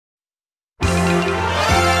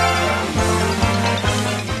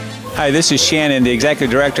Hi, this is Shannon, the Executive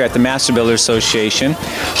Director at the Master Builders Association,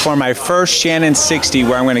 for my first Shannon 60,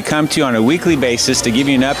 where I'm going to come to you on a weekly basis to give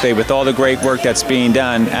you an update with all the great work that's being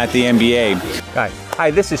done at the MBA. Hi,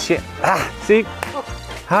 this is Shannon. See?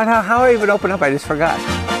 How do I even open up? I just forgot.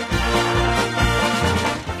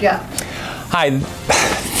 Yeah. Hi.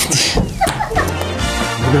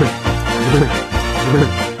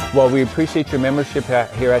 Well, we appreciate your membership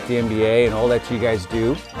here at the MBA and all that you guys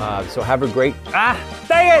do. So have a great...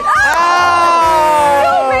 Dang it!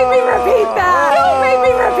 Don't make me repeat that! Don't make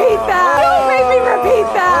me repeat that! Don't make me repeat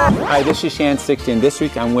that! Hi, this is Shannon 60, and this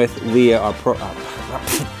week I'm with Leah, our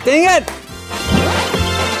dang it!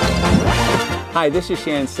 Hi, this is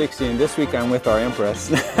Shannon 60, and this week I'm with our Empress.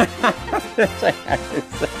 That's what I have to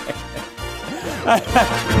say.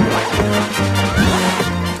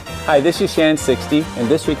 Hi, this is Shannon 60, and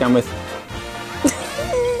this week I'm with...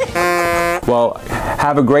 Well,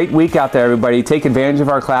 have a great week out there, everybody. Take advantage of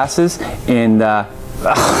our classes, and... Oh,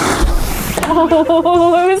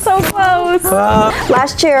 it was so close.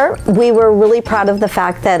 Last year, we were really proud of the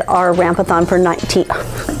fact that our Rampathon for 19...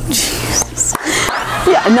 Jesus.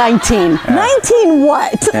 Yeah, 19. 19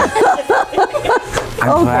 what? Yeah.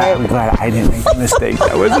 I'm glad I didn't make a mistake.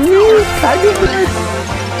 That was me. I didn't.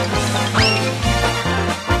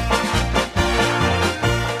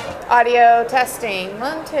 Audio testing,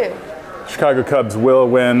 1, 2. Chicago Cubs will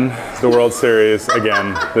win the World Series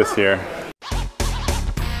again this year.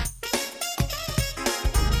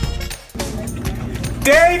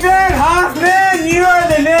 David Hoffman, you are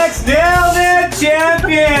the next Nailed It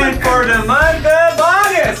champion for the month of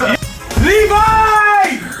August.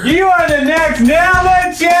 Levi, you are the next Nailed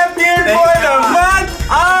It champion for the month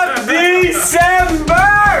of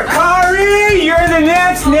December. Kari, you're the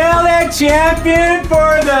next Nailed It champion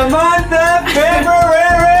for the month of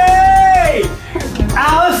February.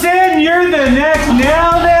 Allison, you're the next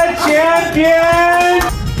Nailed It champion.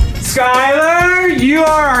 Skylar, you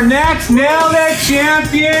are our next Nailed It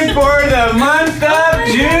champion for the month of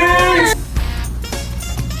June.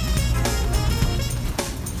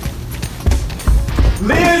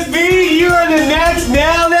 Liz B, you are the next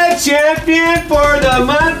Nailed It champion for the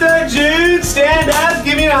month of June. Stand up,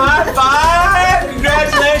 give me a high five.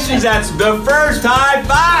 Congratulations, that's the first high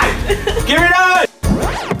five. Give it up.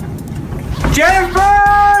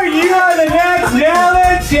 Jennifer, you are the next Nailed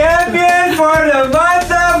It champion for the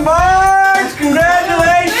month of March.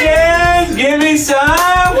 Congratulations. Give me some.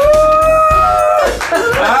 Woo!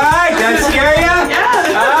 All right, that scare you?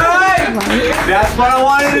 Yeah. All right. That's what I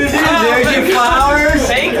wanted to do. There's your flowers.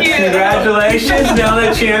 Thank you. Congratulations, Nailed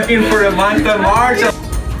It champion for the month of March.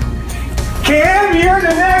 Kim, you're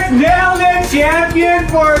the next Nailed It champion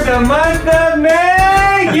for the month of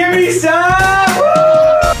May. Give me some. Woo!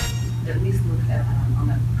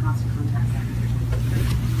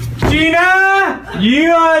 Gina,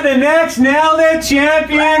 you are the next Nailed It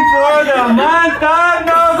champion for the month of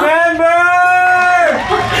November.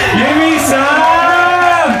 Give me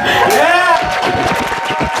some. Yeah.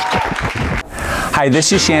 Hi,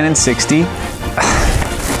 this is Shannon 60.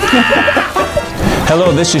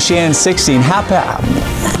 Hello, this is Shannon 60.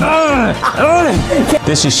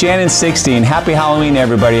 This is Shannon 60, and happy Halloween,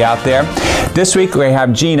 everybody out there. This week we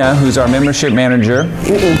have Gina, who's our membership manager.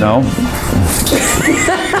 No.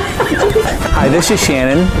 Hi, this is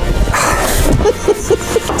Shannon.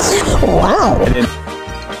 Wow.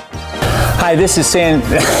 Hi, this is San.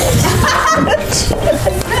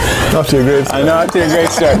 Off to a great start. I know, off to a great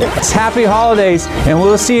start. It's happy holidays, and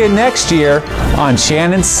we'll see you next year on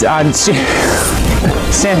Santa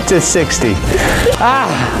 60.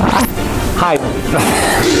 Hi.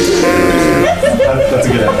 That's a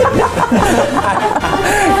good idea.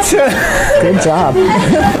 Good job.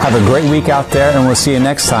 Have a great week out there, and we'll see you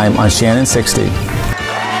next time on Shannon 60.